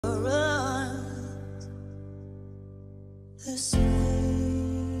this way.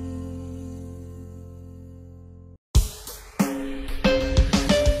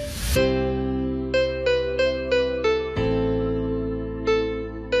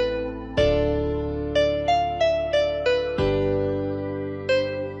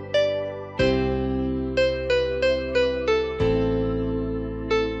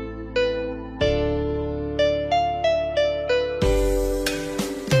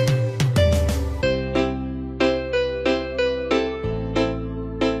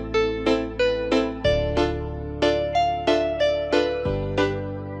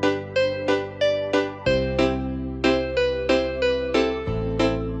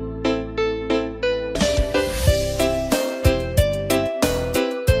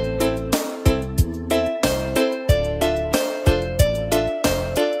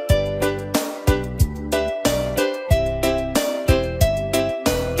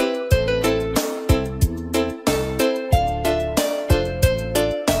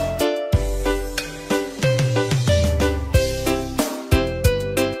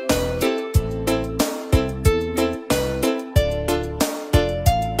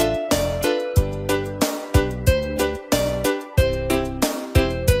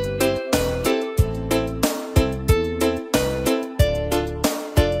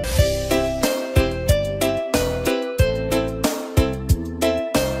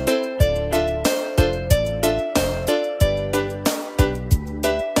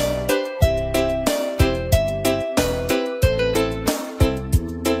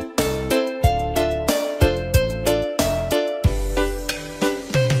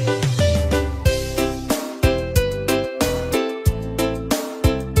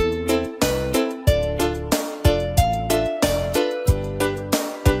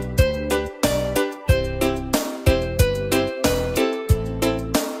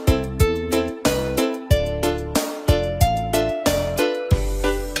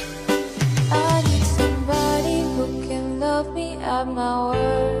 At my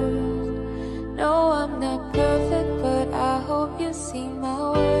worst. No, I'm not perfect, but I hope you see my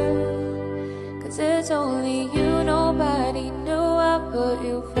worth. 'Cause it's only you, nobody knew I put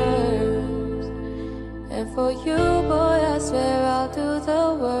you first. And for you, boy, I swear I'll do the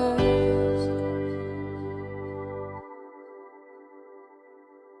worst.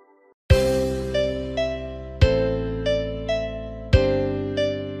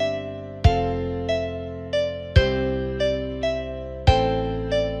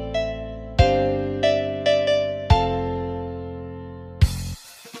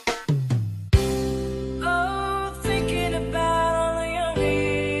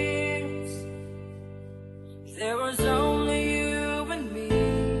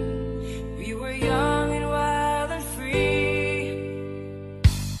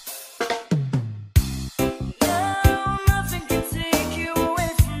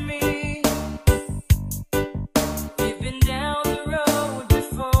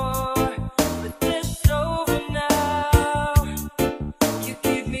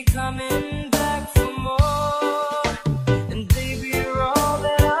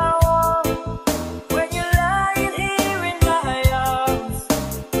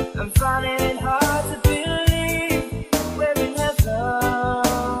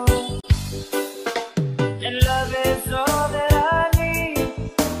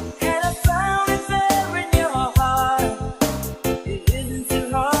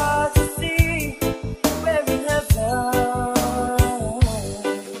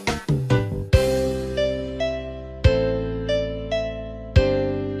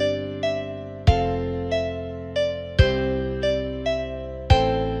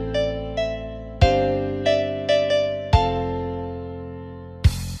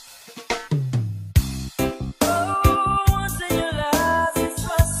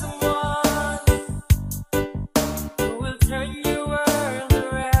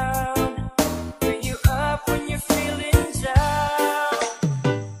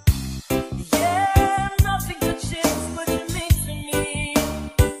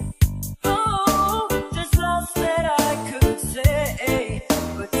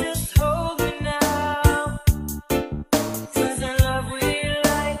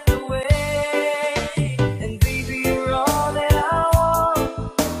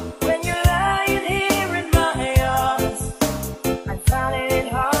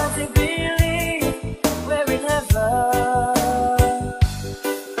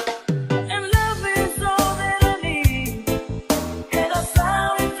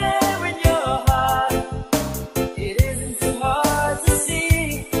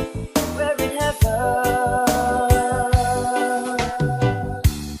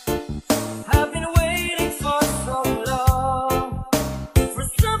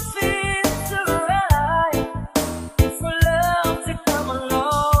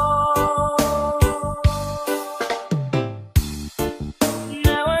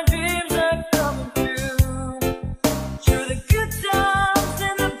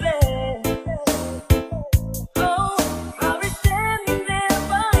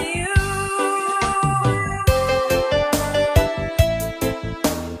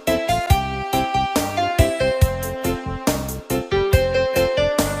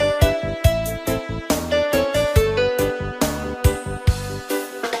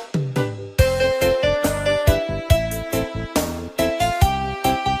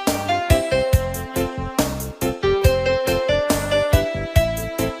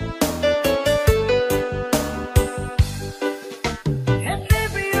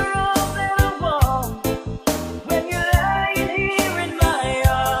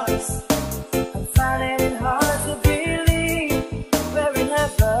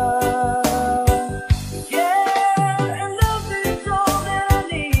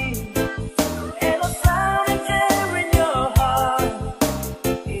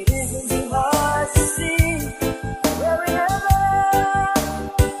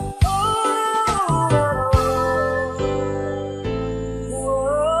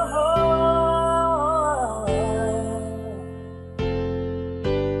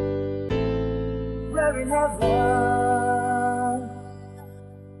 together in heaven.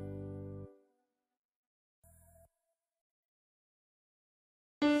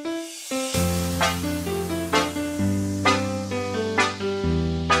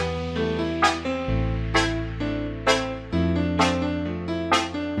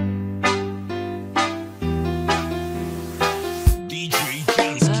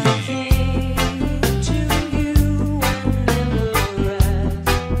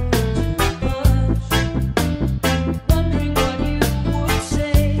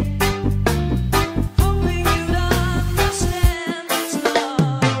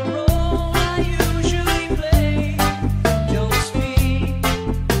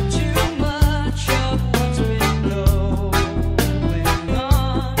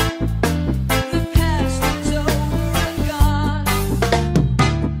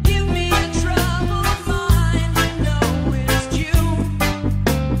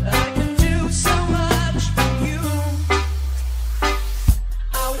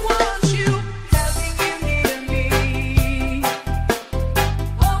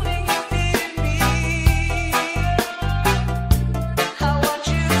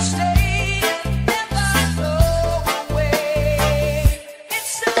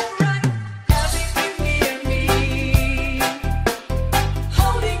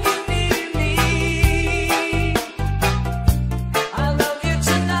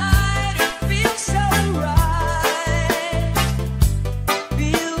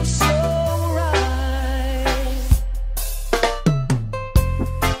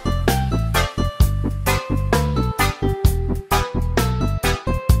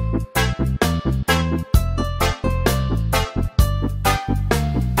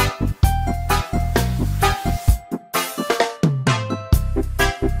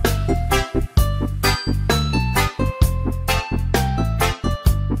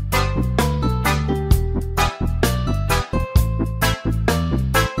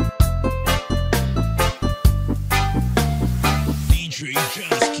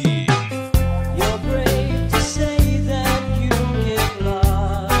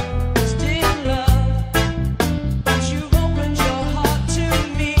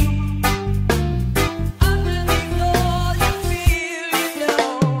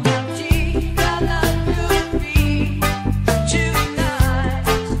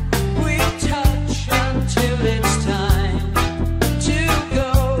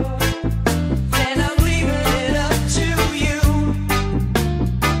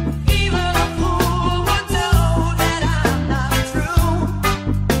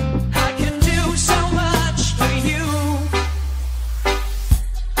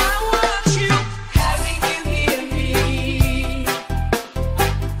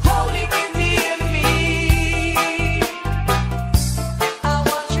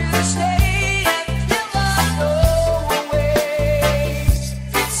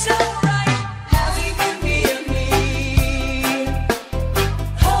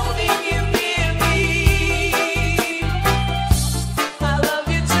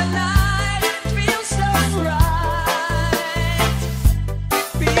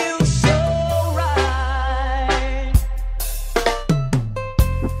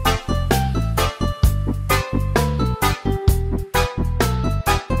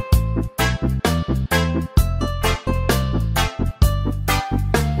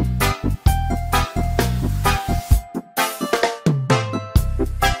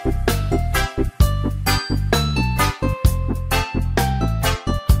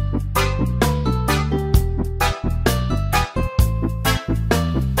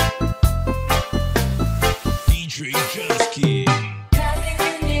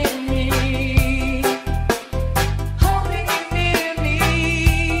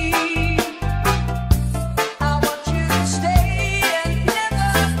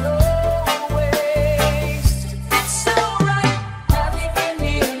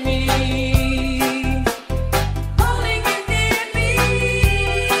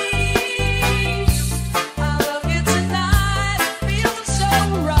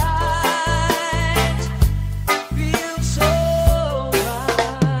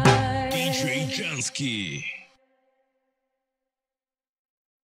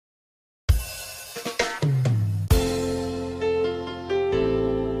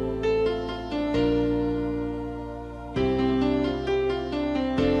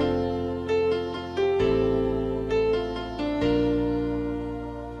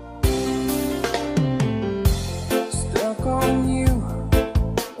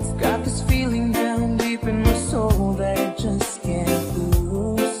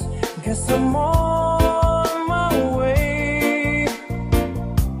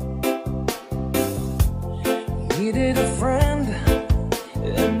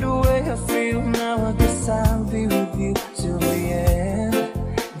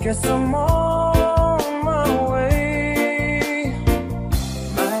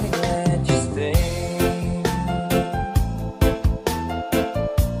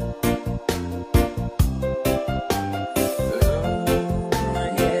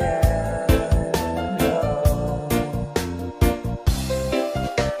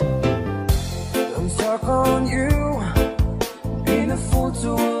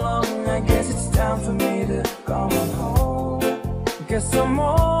 Guess I'm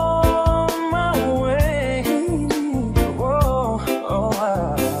on my way. Whoa, oh,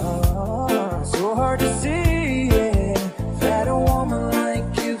 so hard to see, yeah, that a woman like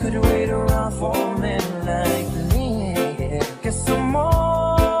you could wait around for a man like me. Guess I'm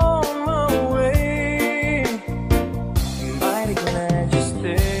on my way. Mighty glad you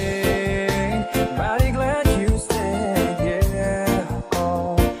stayed. Mighty glad you stayed, yeah.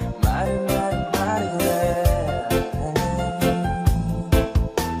 Oh, mighty glad, mighty glad.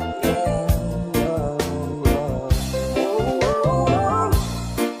 Yeah, whoa, whoa.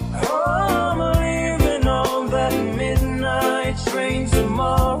 Oh, I'm leaving on that midnight train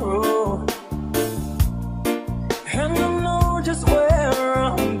tomorrow, and I know just where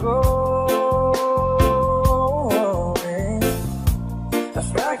I'm going. I've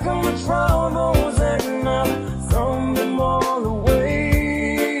packed on my troubles and I've thrown them all away.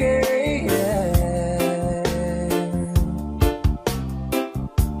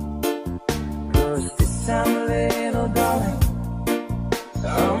 Cause this time, little darling,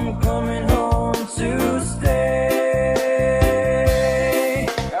 I'm coming home to stay.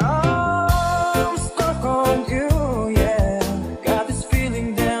 I'm stuck on you, yeah. Got this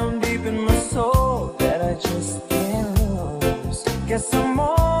feeling down deep in my soul that I just can't lose. Guess I'm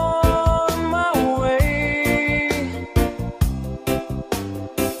on my way.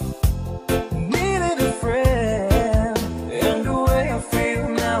 Needed a friend, and the way I feel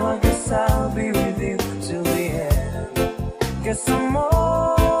now, I guess I'll be with you till the end. Guess I'm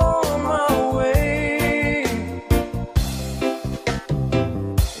on my way.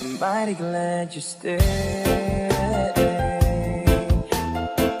 Mighty glad you stayed.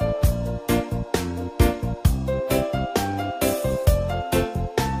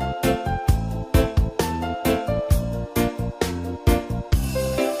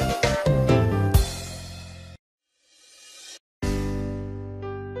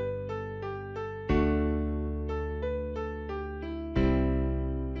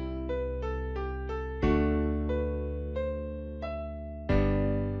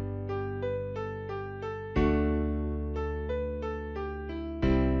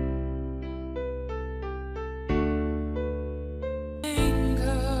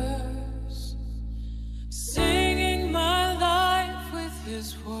 Fingers singing my life with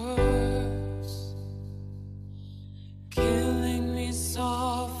his words, killing me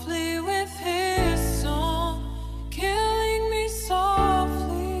softly with his song, killing me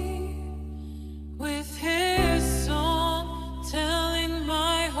softly with his song, telling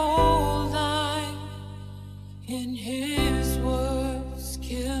my whole life in his words,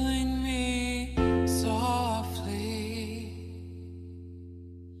 killing me softly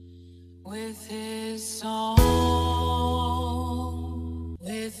with his song,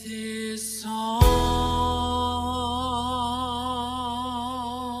 with his song.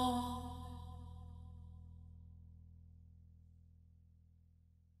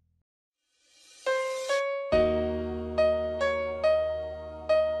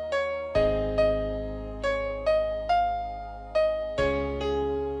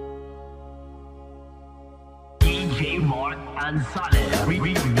 DJ Mark and Solid I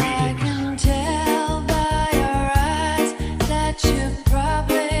Remix. can tell by your eyes that you've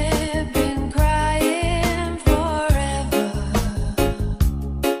probably been crying forever.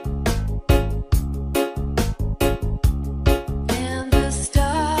 And the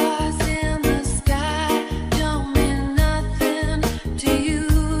stars in the sky don't mean nothing to you,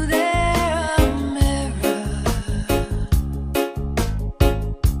 they're a mirror.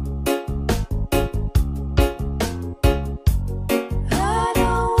 I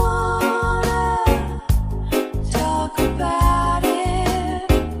don't want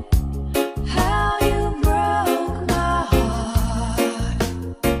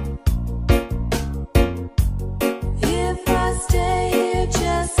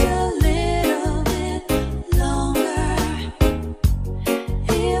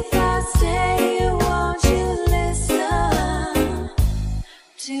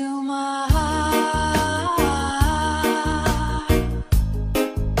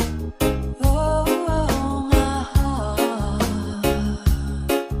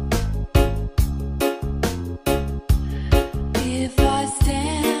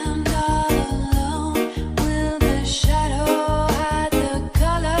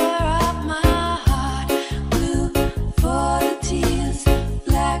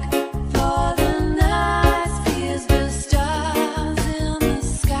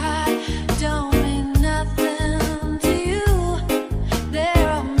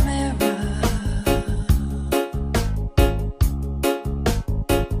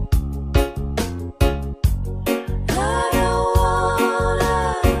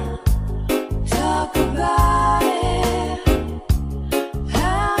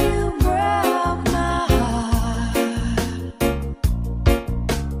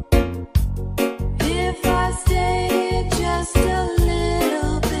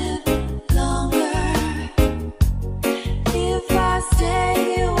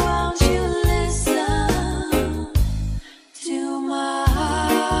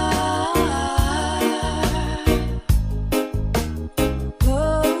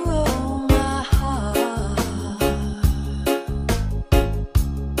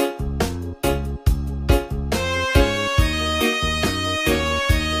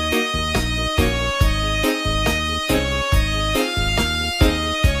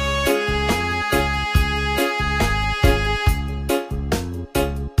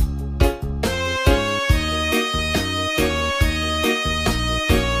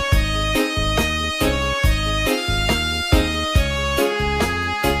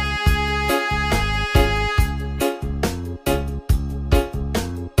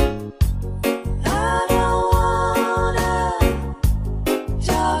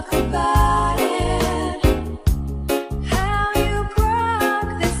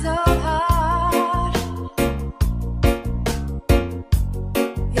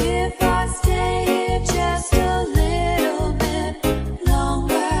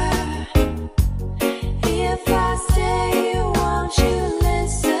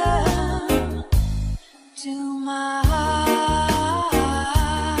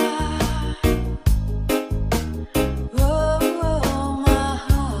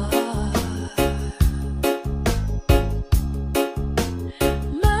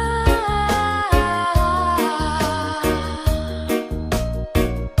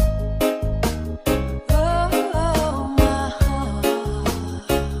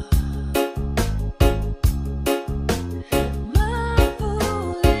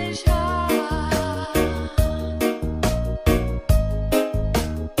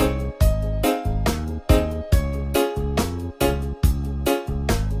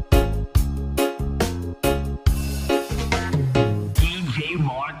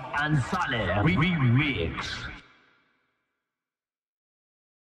and Saleh remix.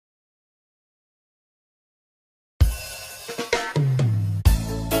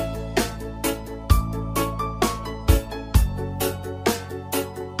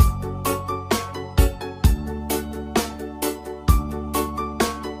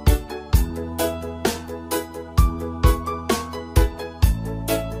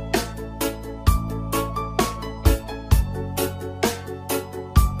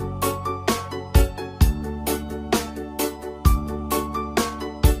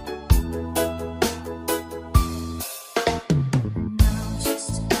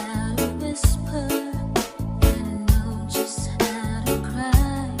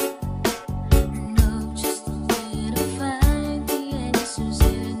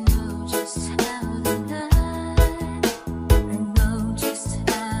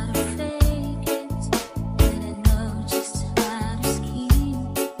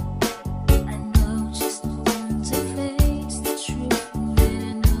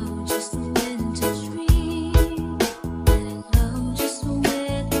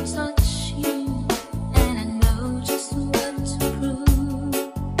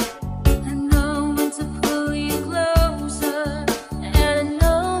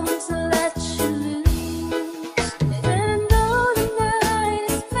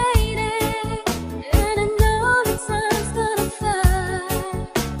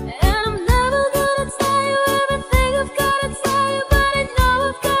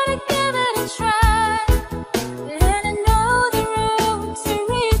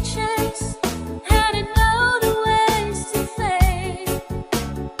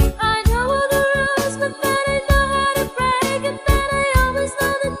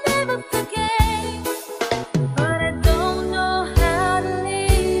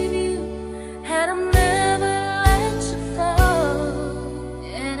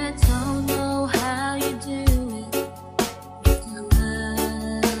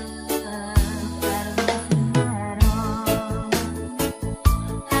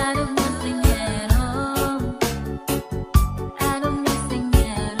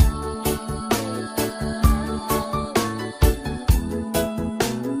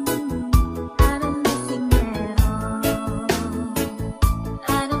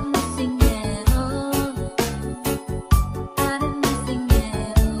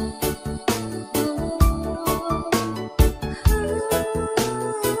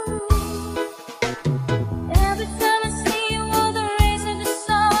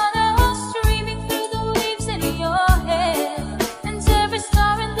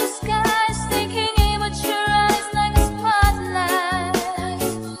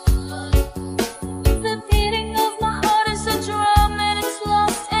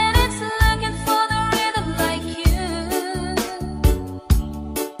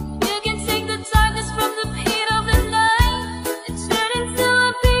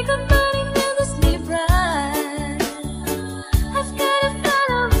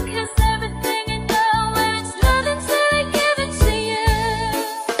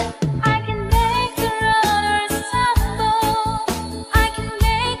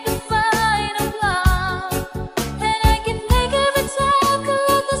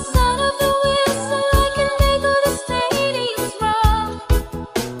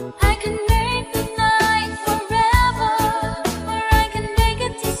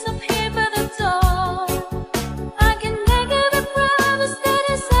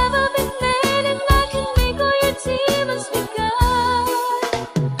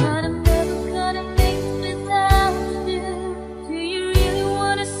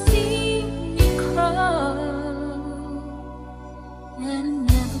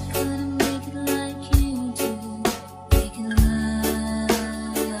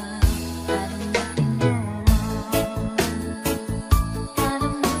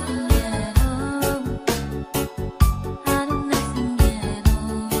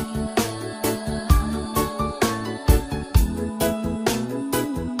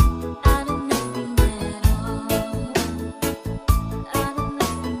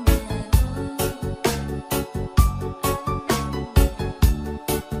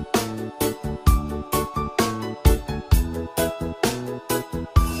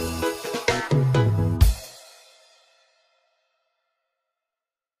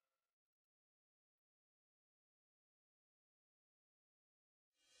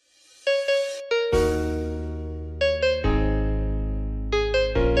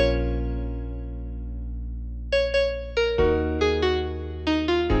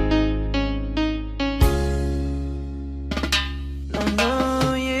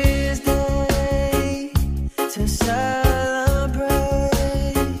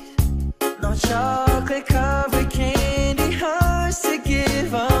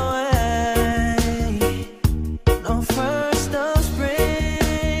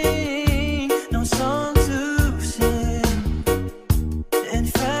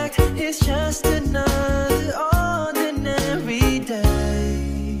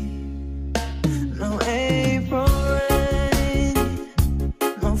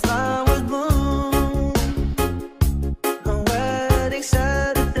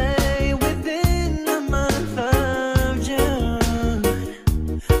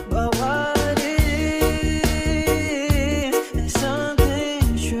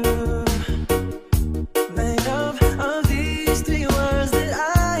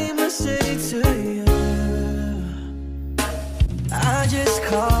 just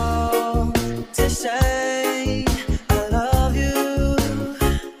called to say I love you.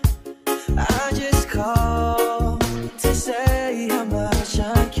 I just called to say how much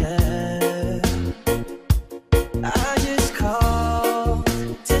I care. I just called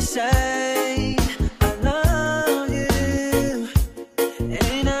to say I love you,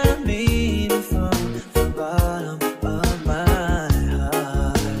 and I mean it from the bottom of my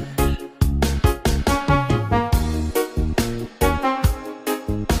heart.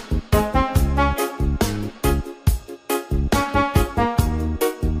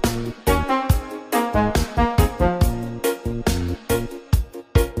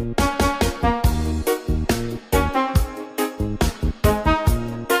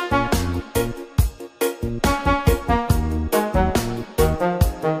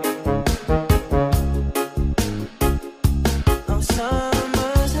 No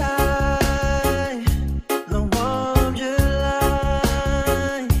summer's high, no warm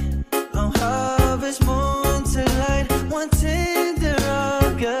July, no harvest moon to light one tender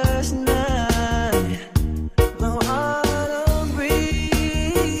August night, no autumn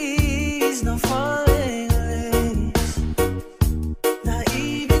breeze, no falling leaves, not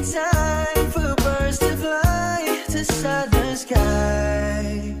even time for birds to fly to southern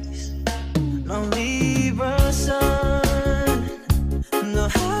skies, no Libra sun, no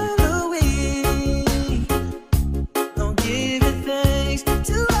Halloween, no giving thanks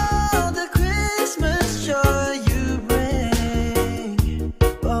to all the Christmas joy you bring.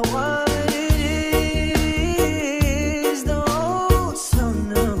 But what it is, the old so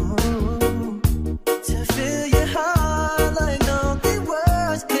new, to fill your heart like nothing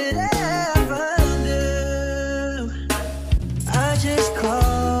words could ever do. I just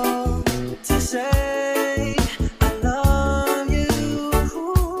called to say I love you.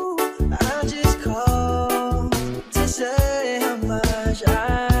 I just called to say how much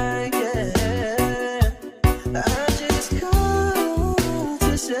I care. I just called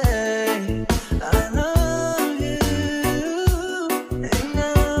to say I love you, and I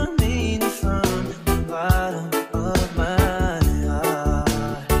mean it from the bottom of my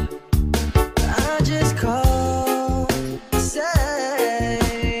heart. I just called to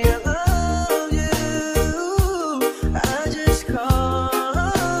say I love you. I just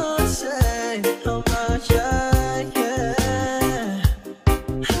called to say how much I care.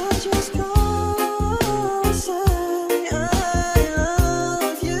 I just called to say I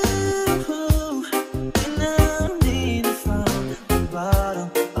love you, and I mean it from the bottom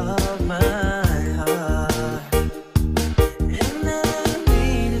of my heart. And I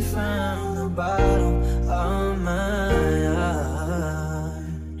mean it from the bottom of my heart.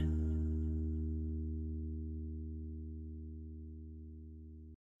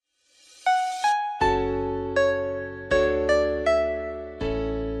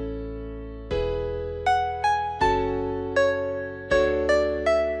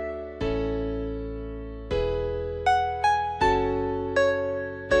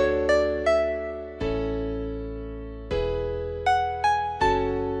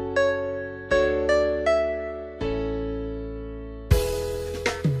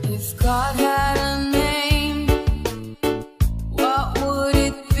 If God had a name, what would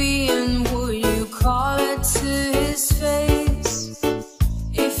it be, and would you call it to his face?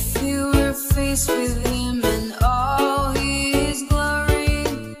 If you were faced with him and all his glory,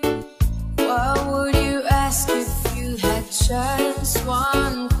 what would you ask if you had just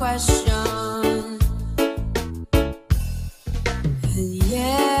one question? And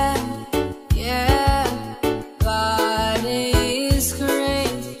yeah, God is great.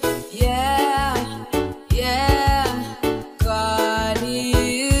 Yeah, God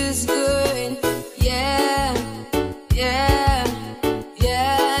is good. Yeah.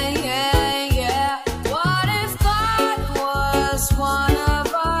 What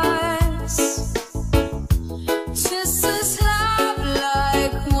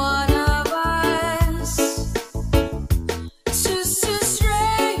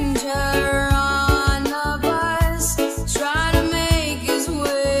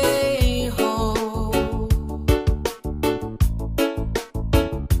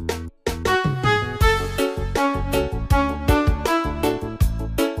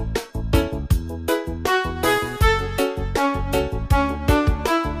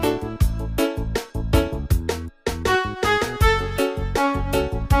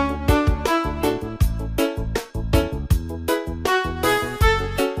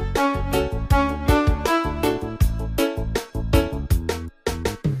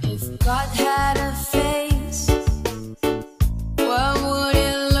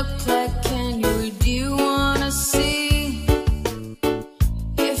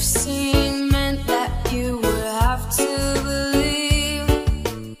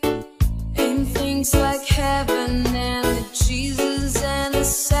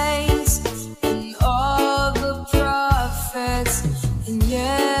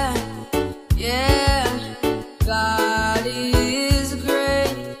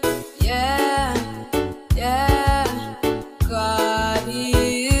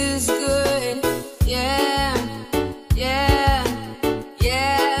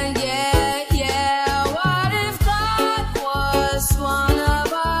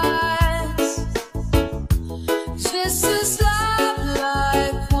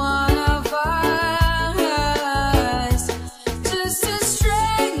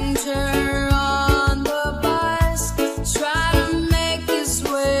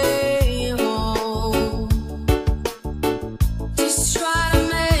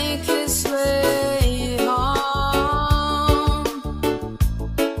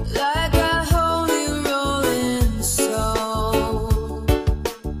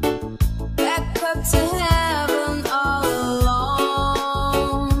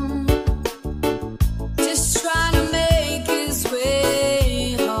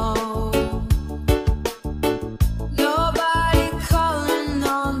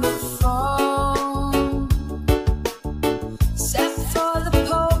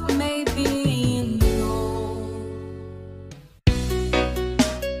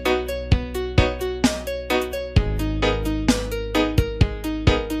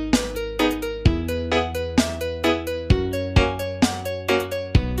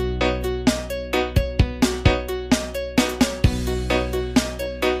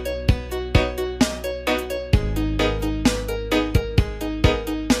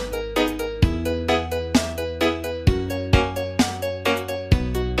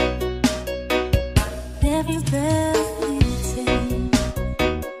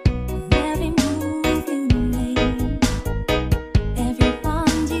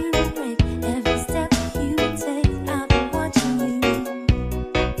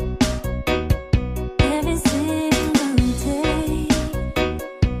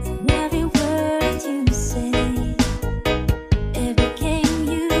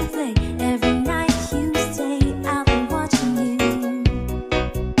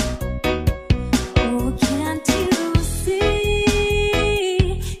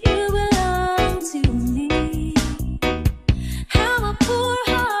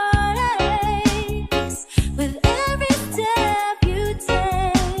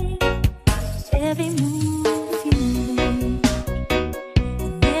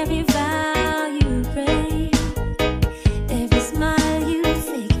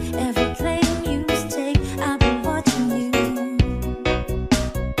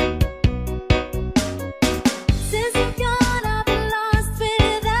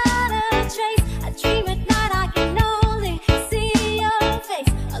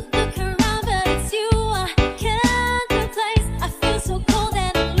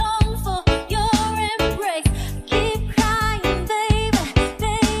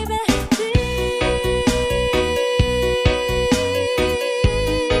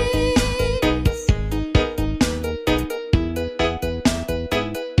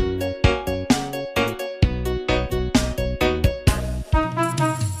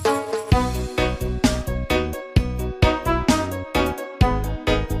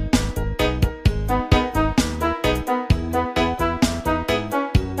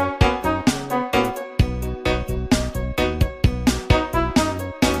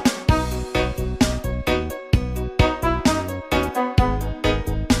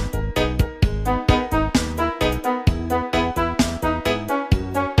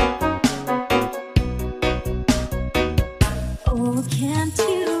Can't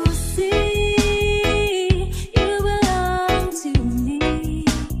you see you belong to me?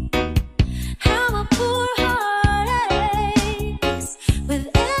 How my poor heart aches with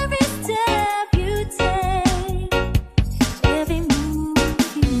every step you take, every move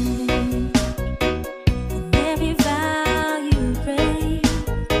you make, and every vow you break,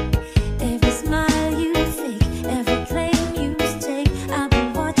 every smile you fake, every claim you stake. I'll be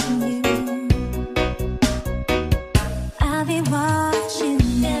watching you. I'll be watching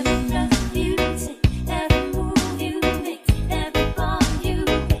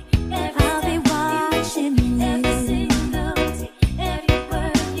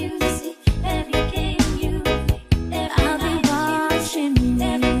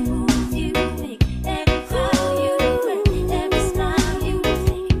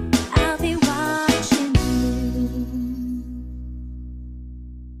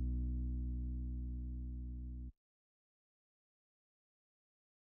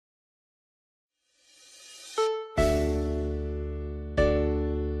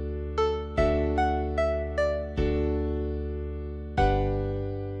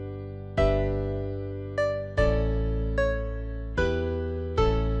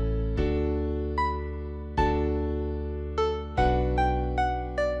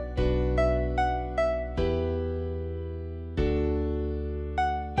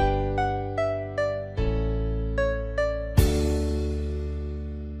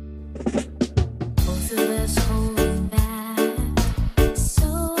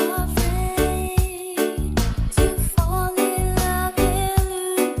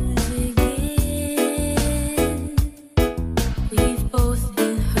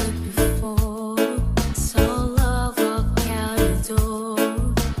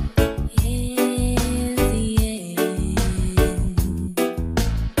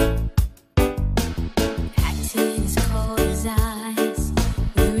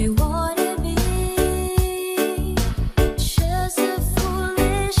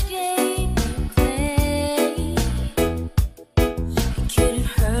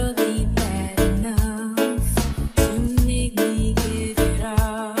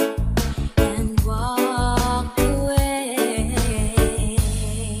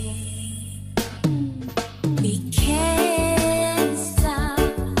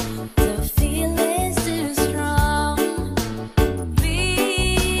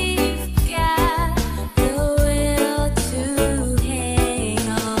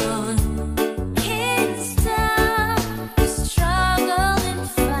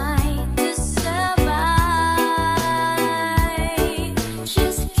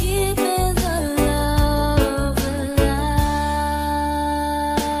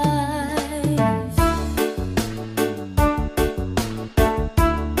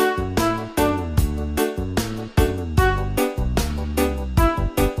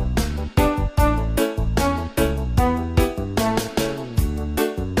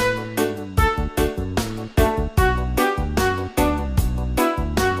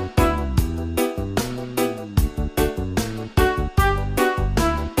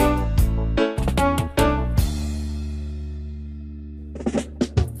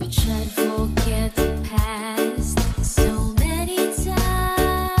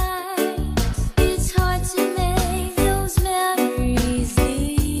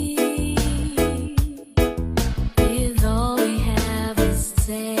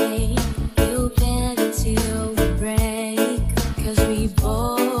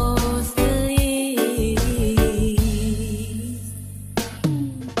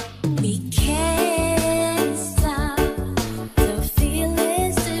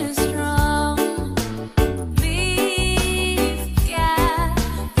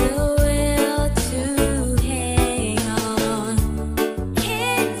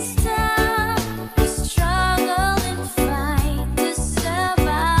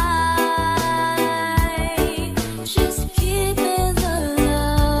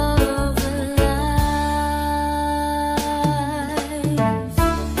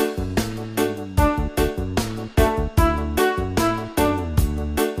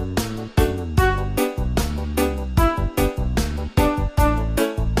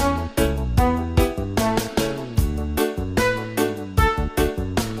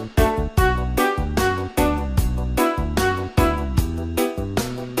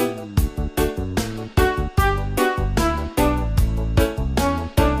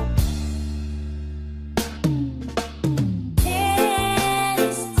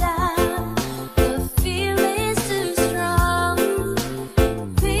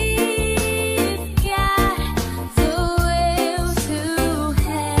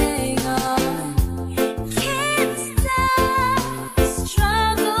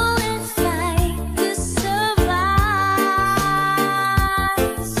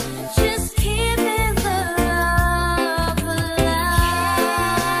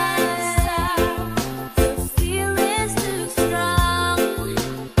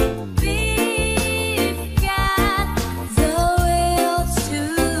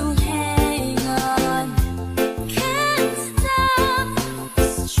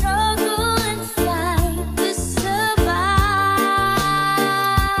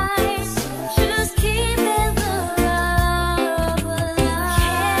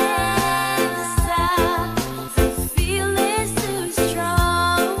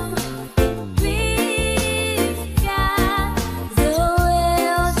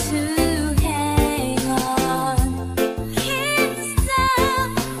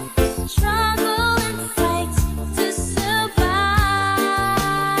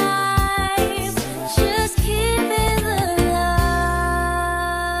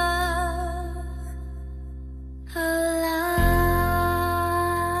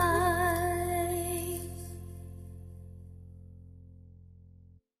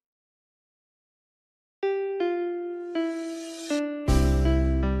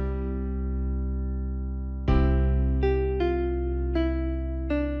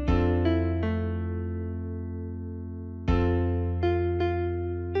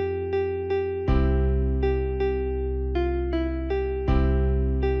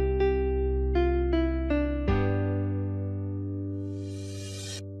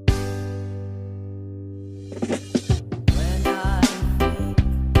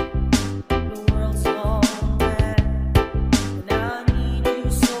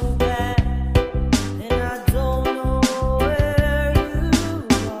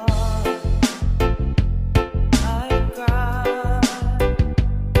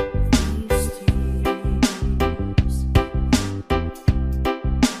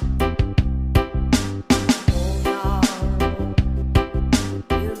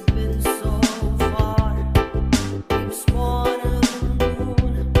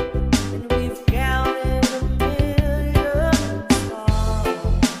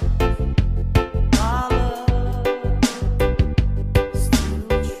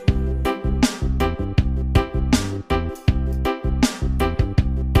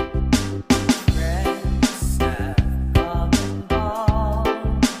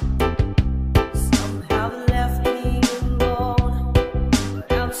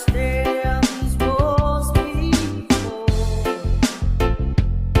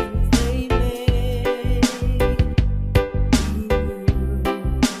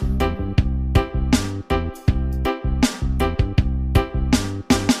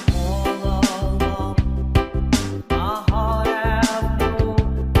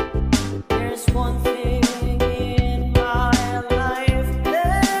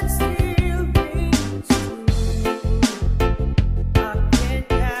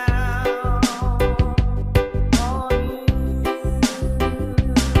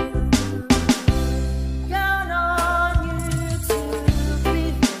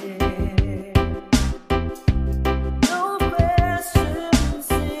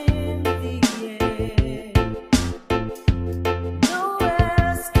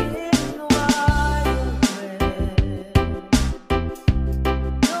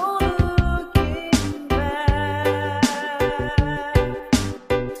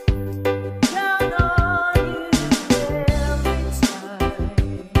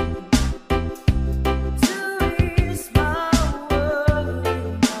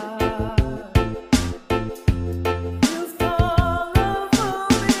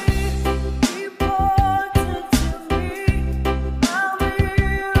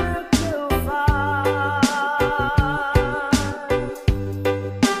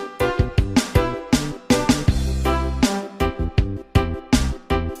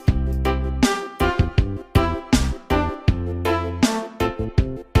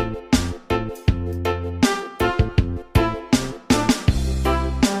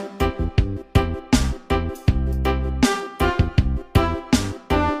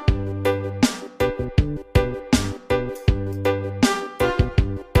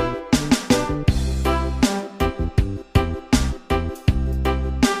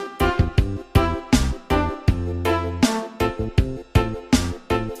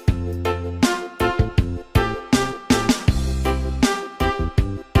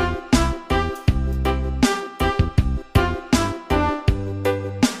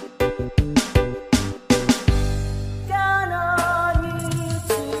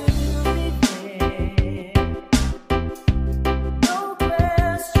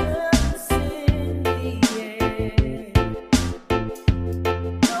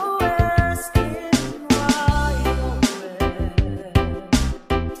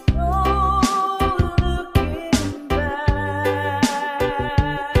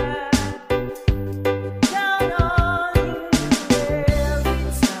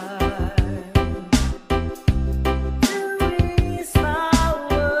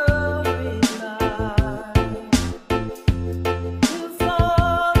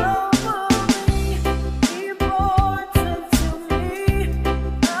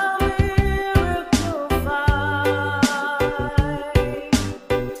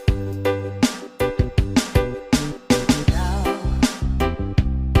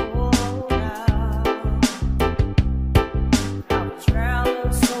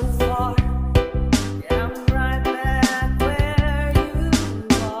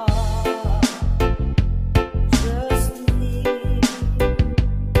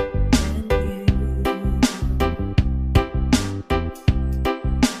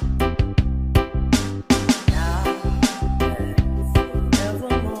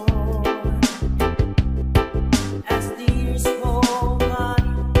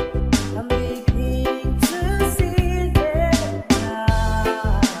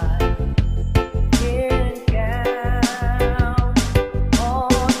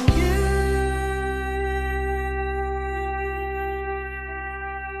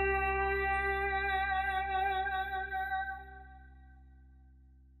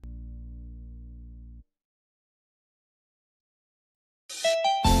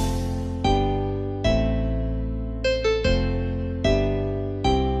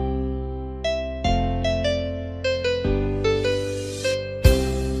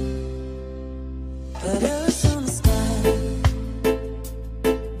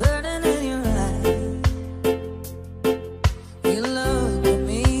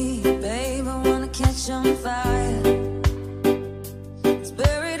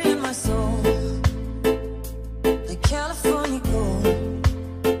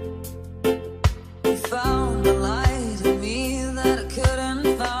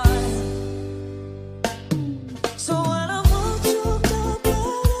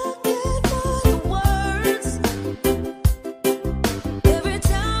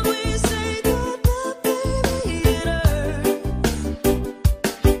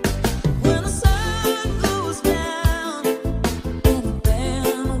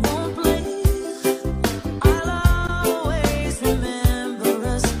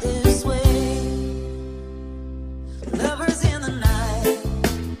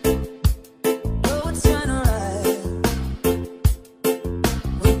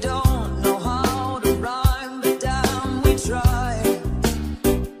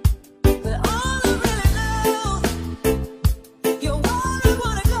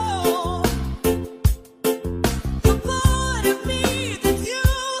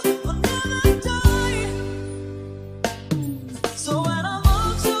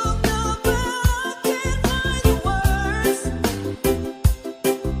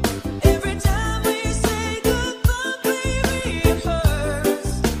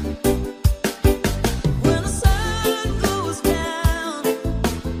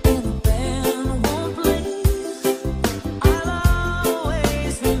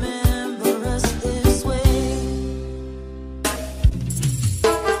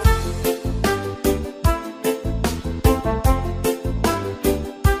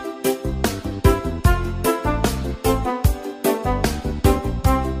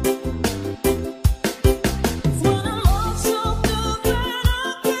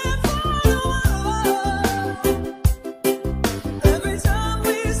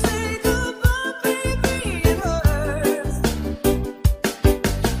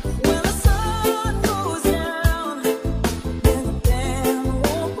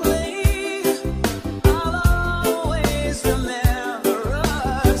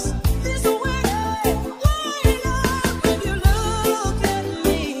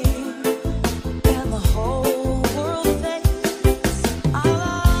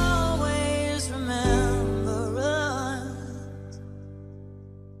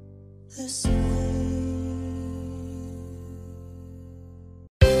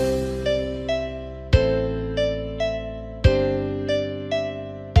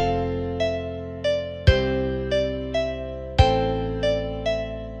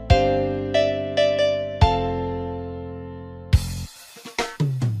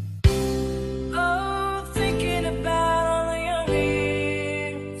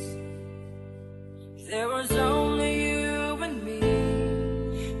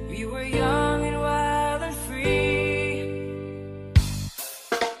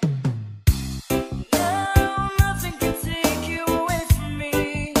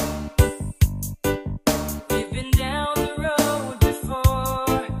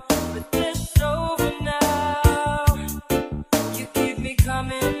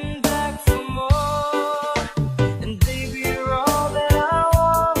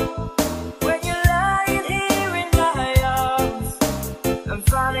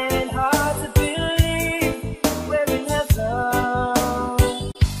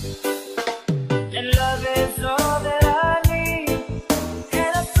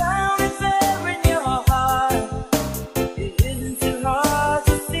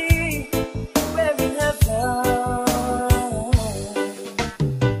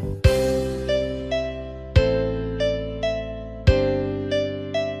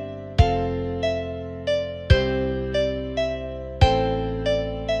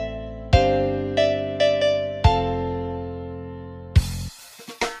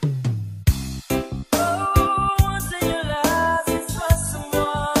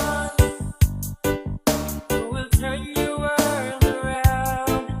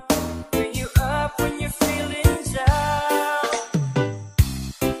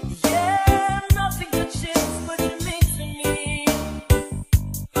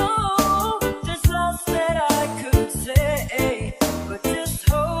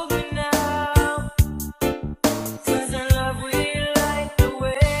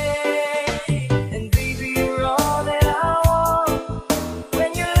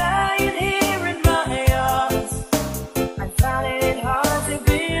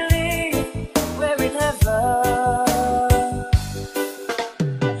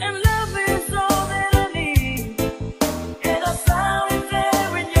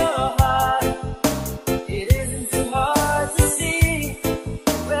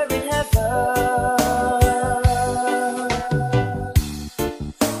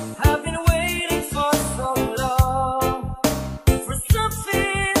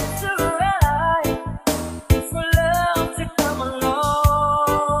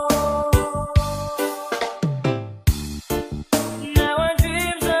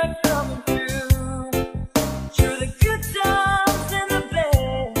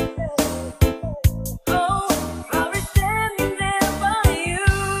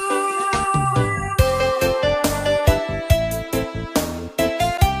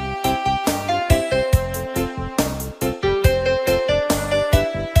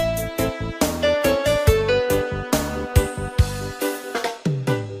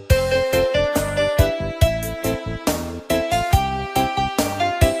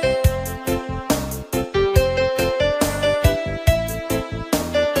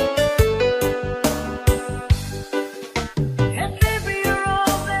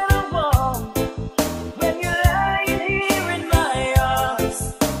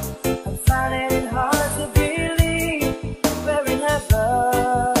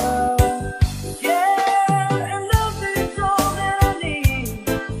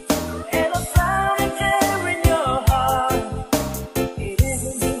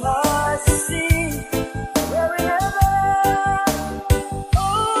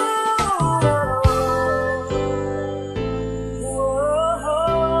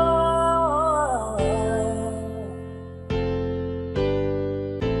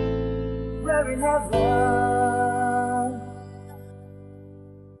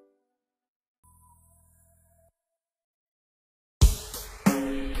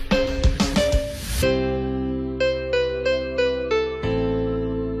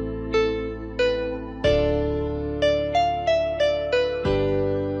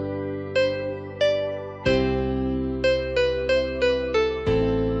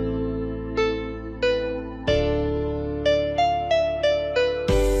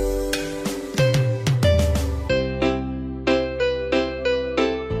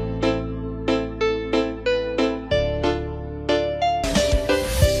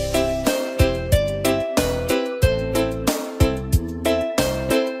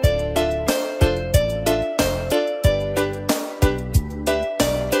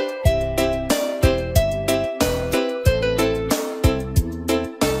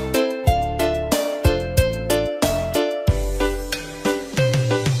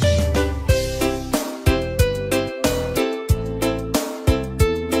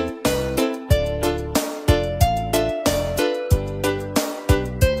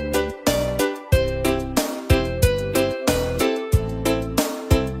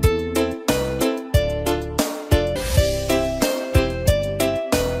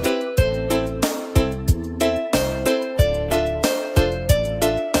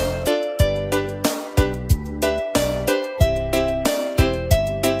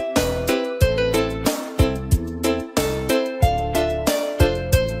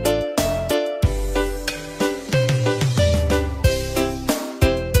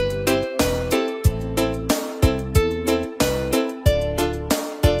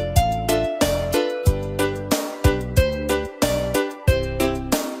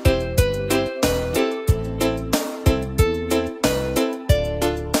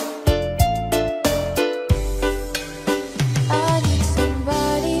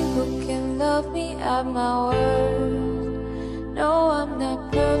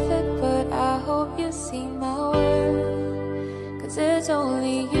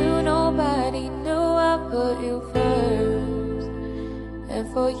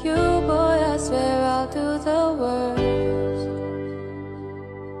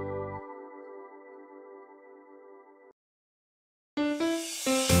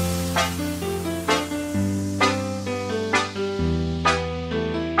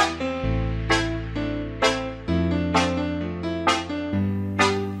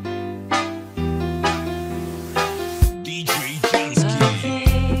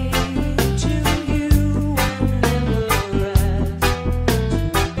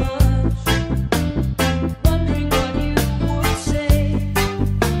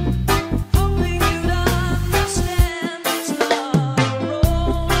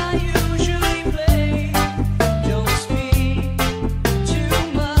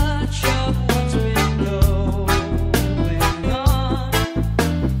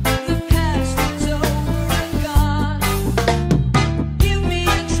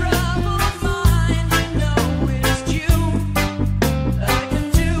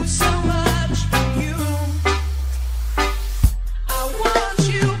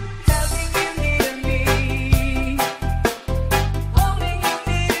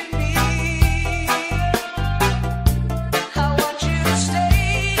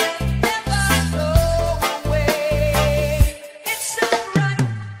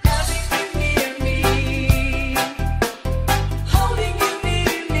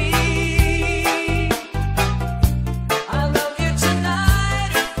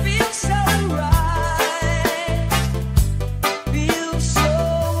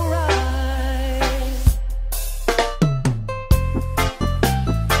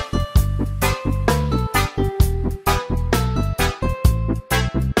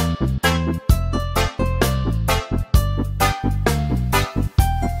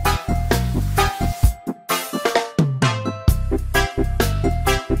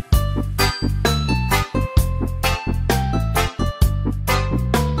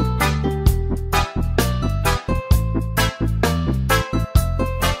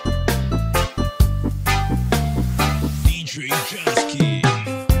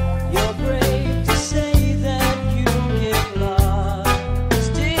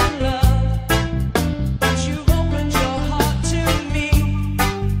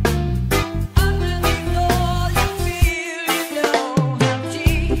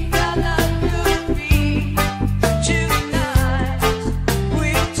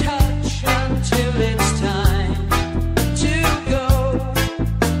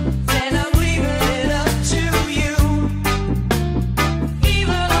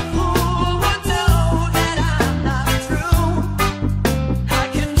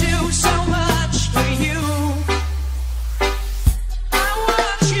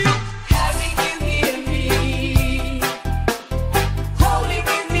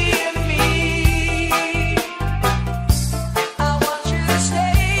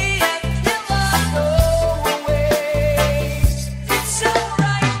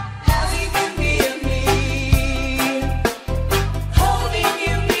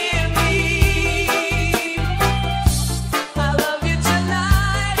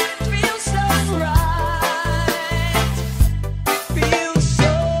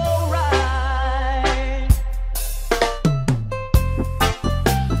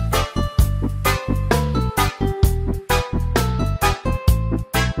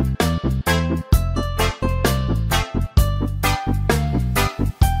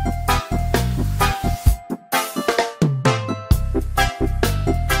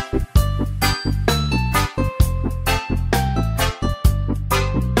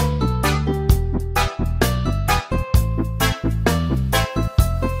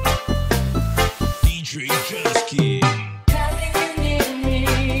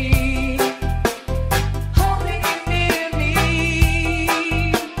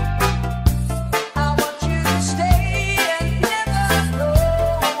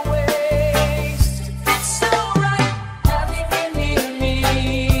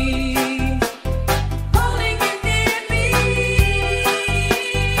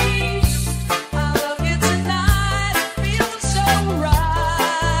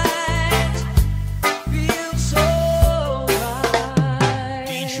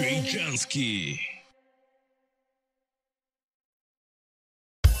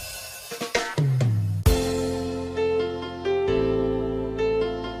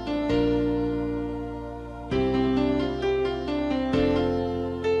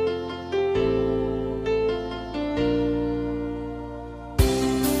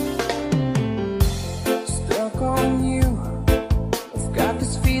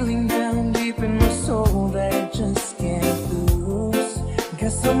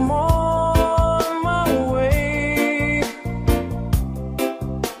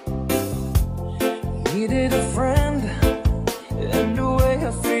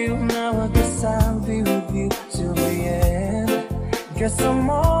Guess I'm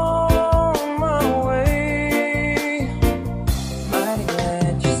on my way. Mighty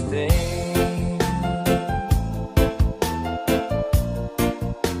glad you stayed.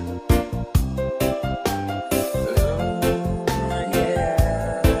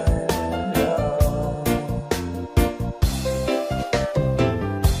 Yeah, no.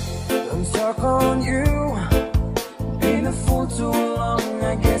 I'm stuck on you, been a fool too long.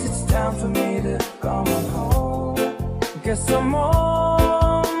 I guess it's time for me to come on home. Guess I'm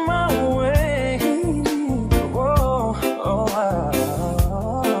on my way. Whoa,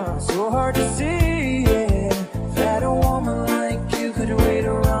 oh, so hard to see, yeah, that a woman like you could wait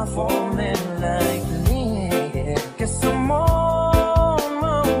around for a man like me. Yeah. Guess I'm on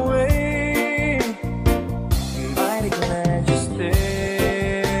my way. Mighty glad you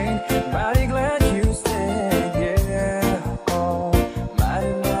stayed. Mighty glad you stayed, yeah. Oh,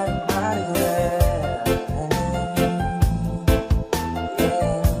 mighty, mighty, mighty glad.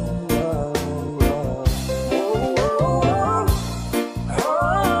 Yeah, whoa, whoa. Oh,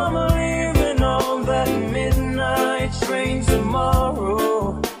 I'm leaving on that midnight train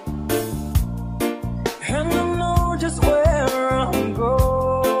tomorrow, and I know just where I'm going.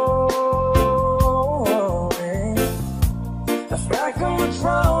 I've packed up my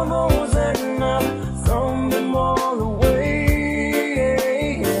troubles and I've thrown them all away.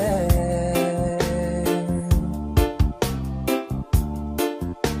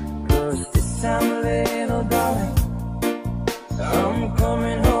 Cause this time, little darling, I'm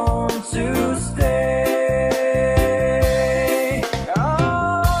coming home to stay.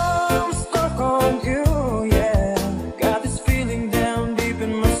 I'm stuck on you, yeah. Got this feeling down deep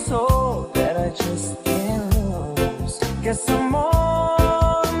in my soul that I just can't lose. Guess I'm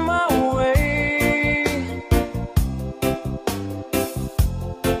on my way.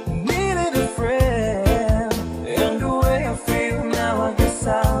 Needed a friend, and the way I feel now, I guess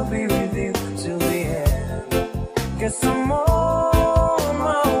I'll be with you till the end. Guess I'm on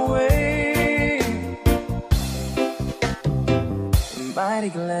my way. Mighty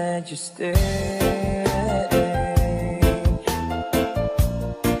glad you stayed.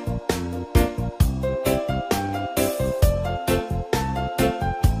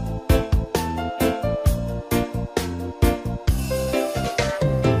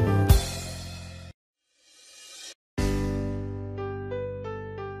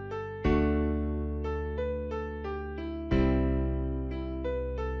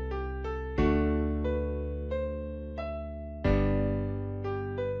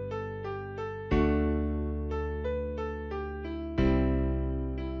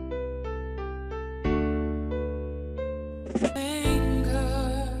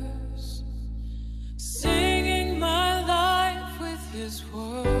 Fingers singing my life with his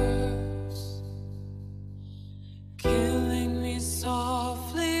words, killing me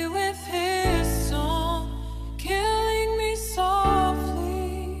softly with his song, killing me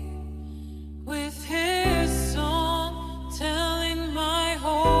softly with his song, telling my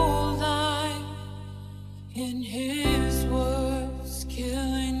whole life in his words,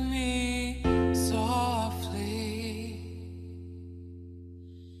 killing me softly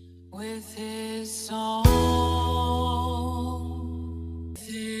with his song, with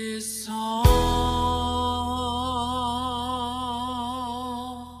his song.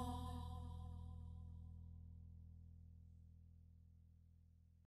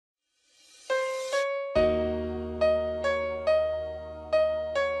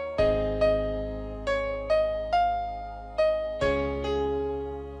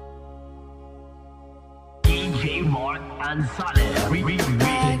 DJ Mark and Solid I Remix.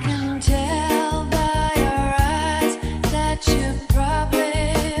 can tell by your eyes that you've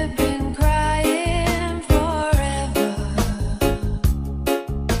probably been crying forever.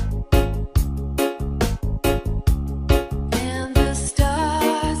 And the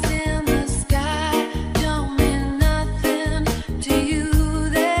stars in the sky don't mean nothing to you,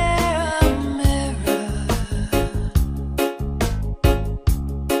 they're a mirror.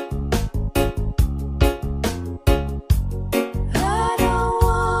 I don't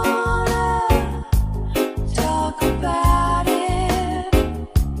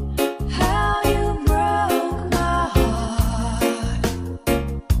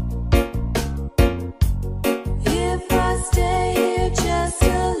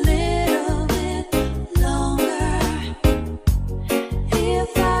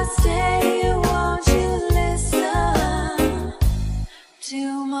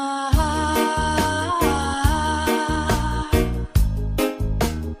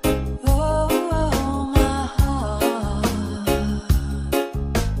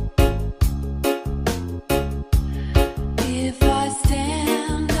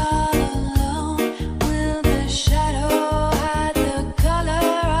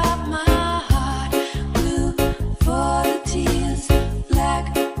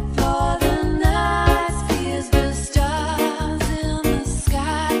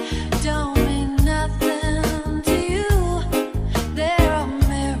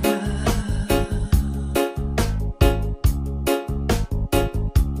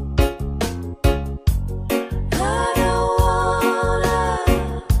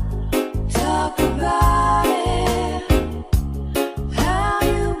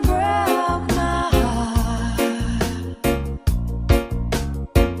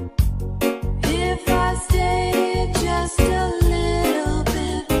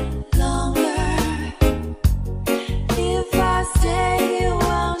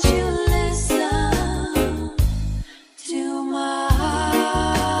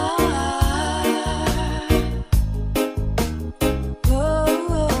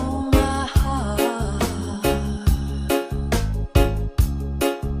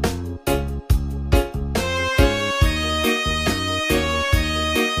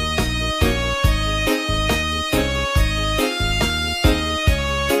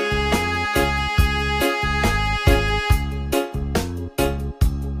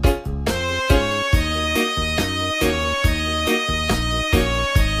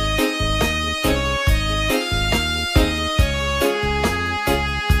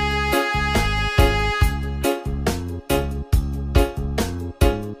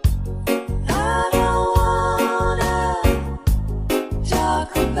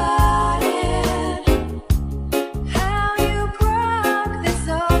about it. How you broke this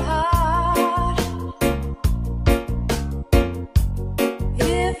old heart.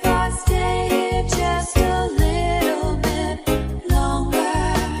 If I stay here just a little bit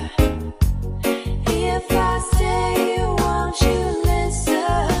longer, if I stay here, won't you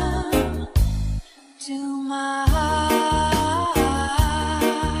listen to my heart?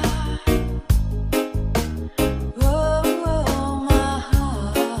 Oh, my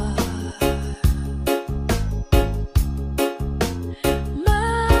heart.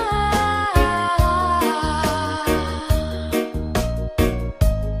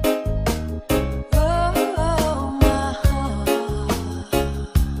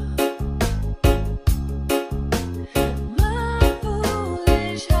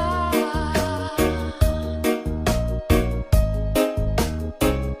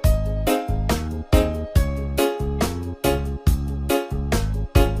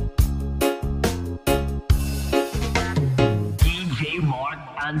 DJ Mark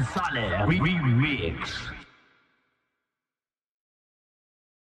and Saleh Remix.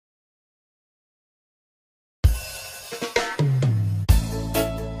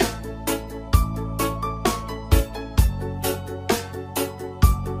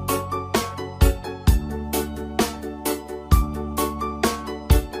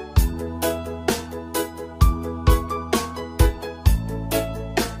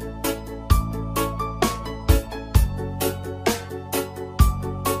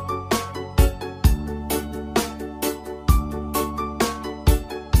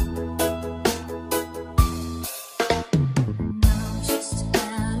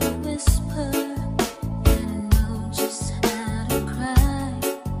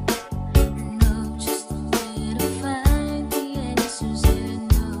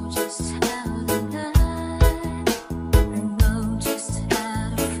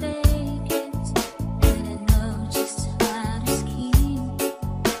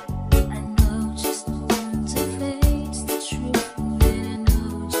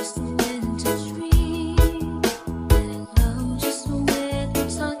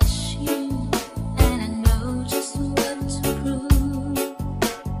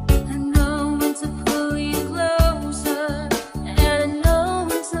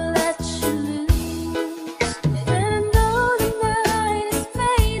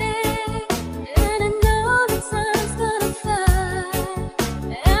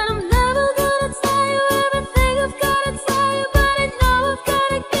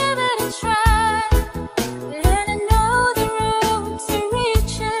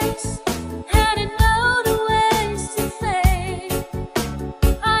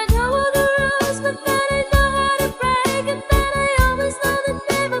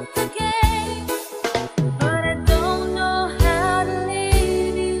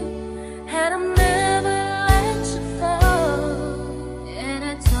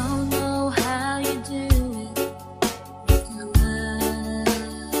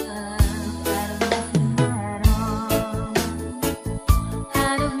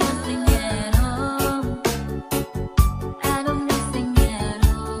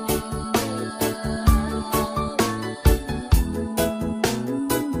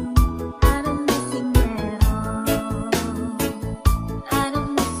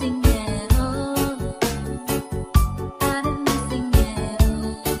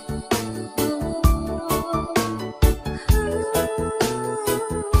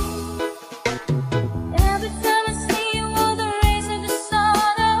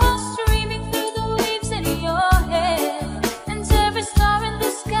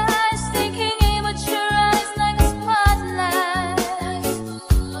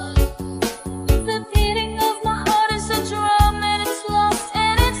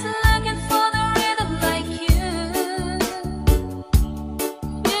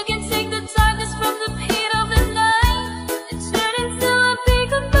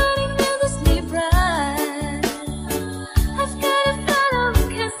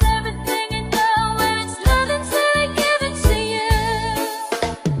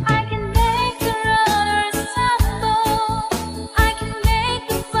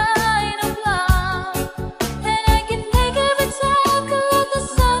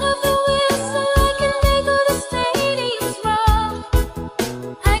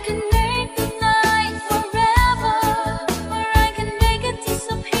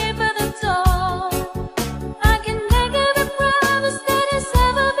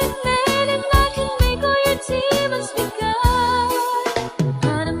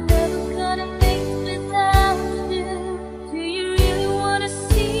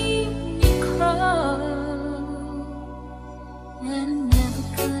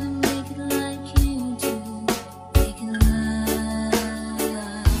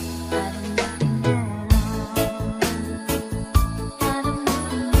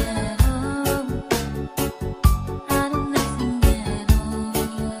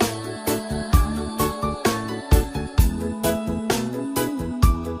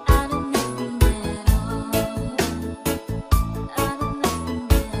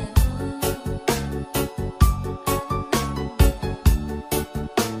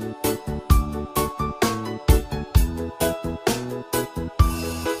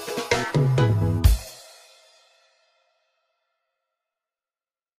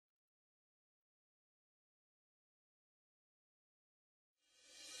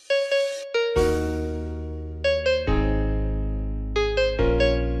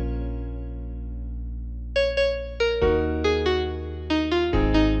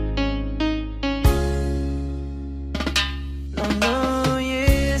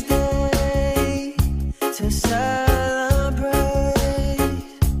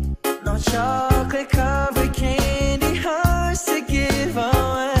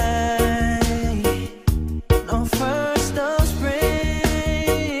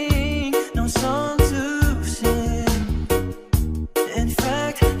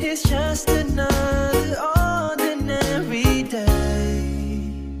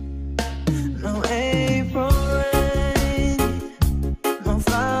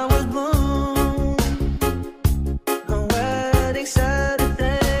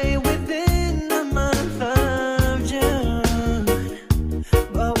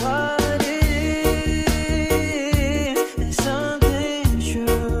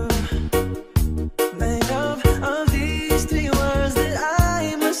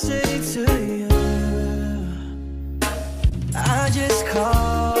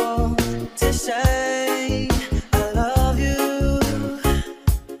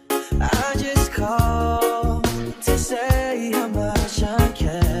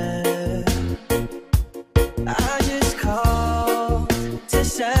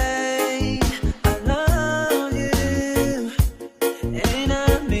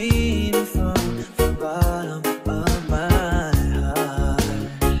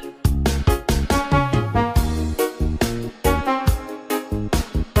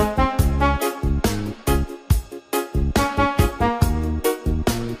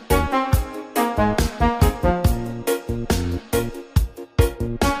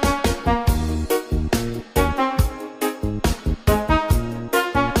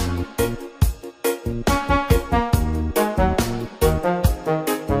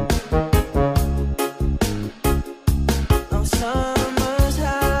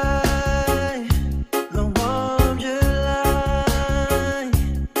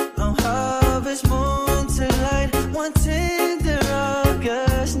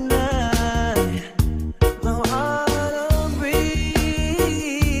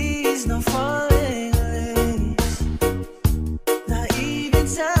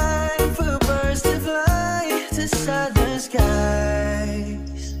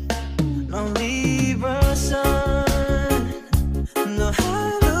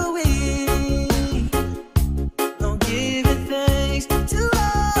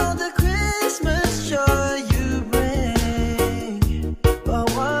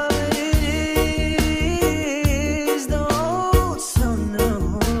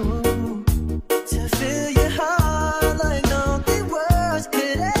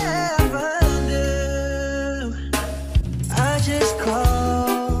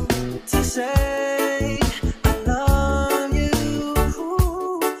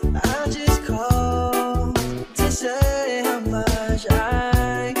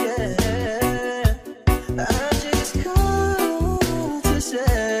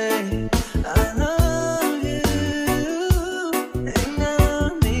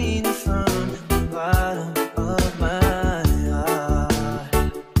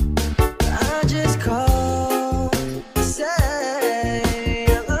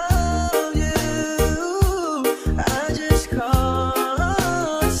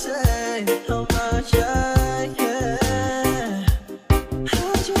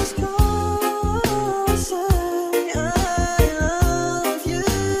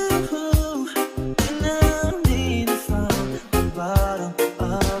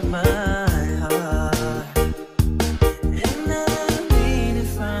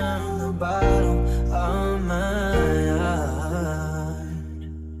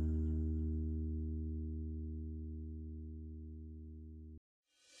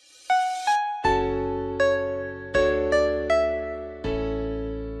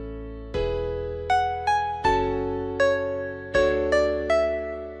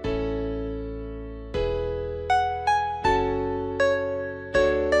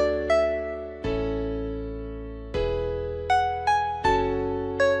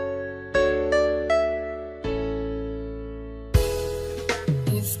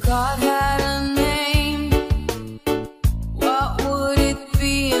 God had a name, what would it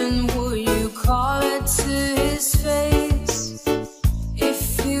be, and would you call it to his face?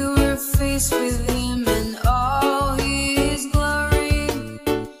 If you were faced with him and all his glory,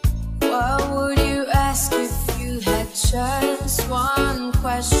 what would you ask if you had just one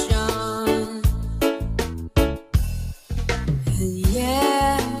question? And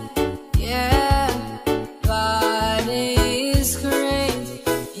yeah, God is great.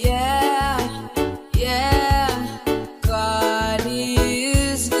 Yeah, God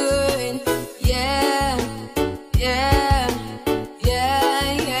is good. Yeah.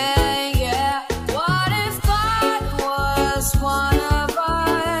 What if God was one of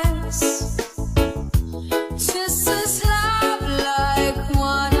us? Just as love like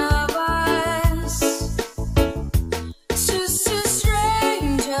one of us. Just a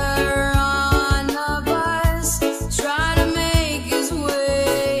stranger on the bus, trying to make his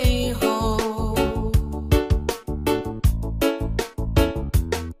way home.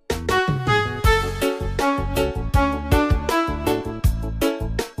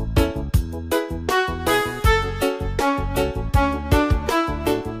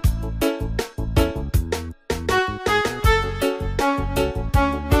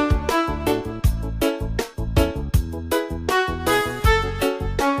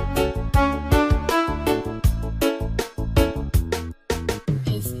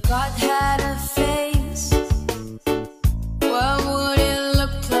 If God had a face, what would it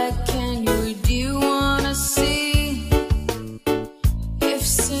look like? Can you, do you wanna see? If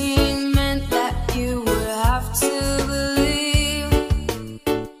seeing meant that you would have to believe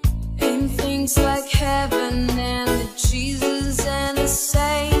in things like heaven and the Jesus and the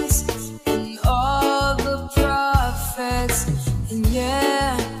saints and all the prophets. And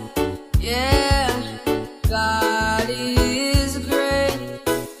yeah, God is great.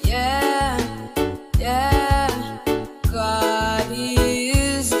 Yeah, God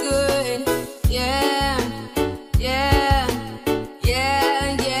is good. Yeah.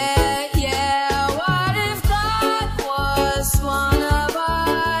 What if God was one of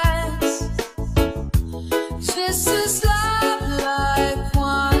us? Just as love like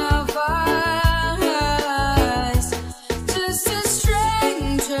one of us. Just a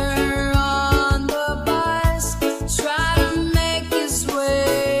stranger on the bus, trying to make his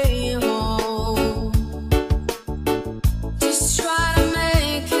way home. Just trying to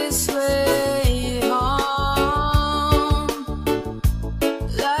make his way home.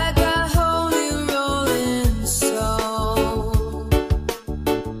 Like a holy rolling stone,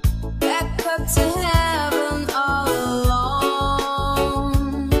 back up to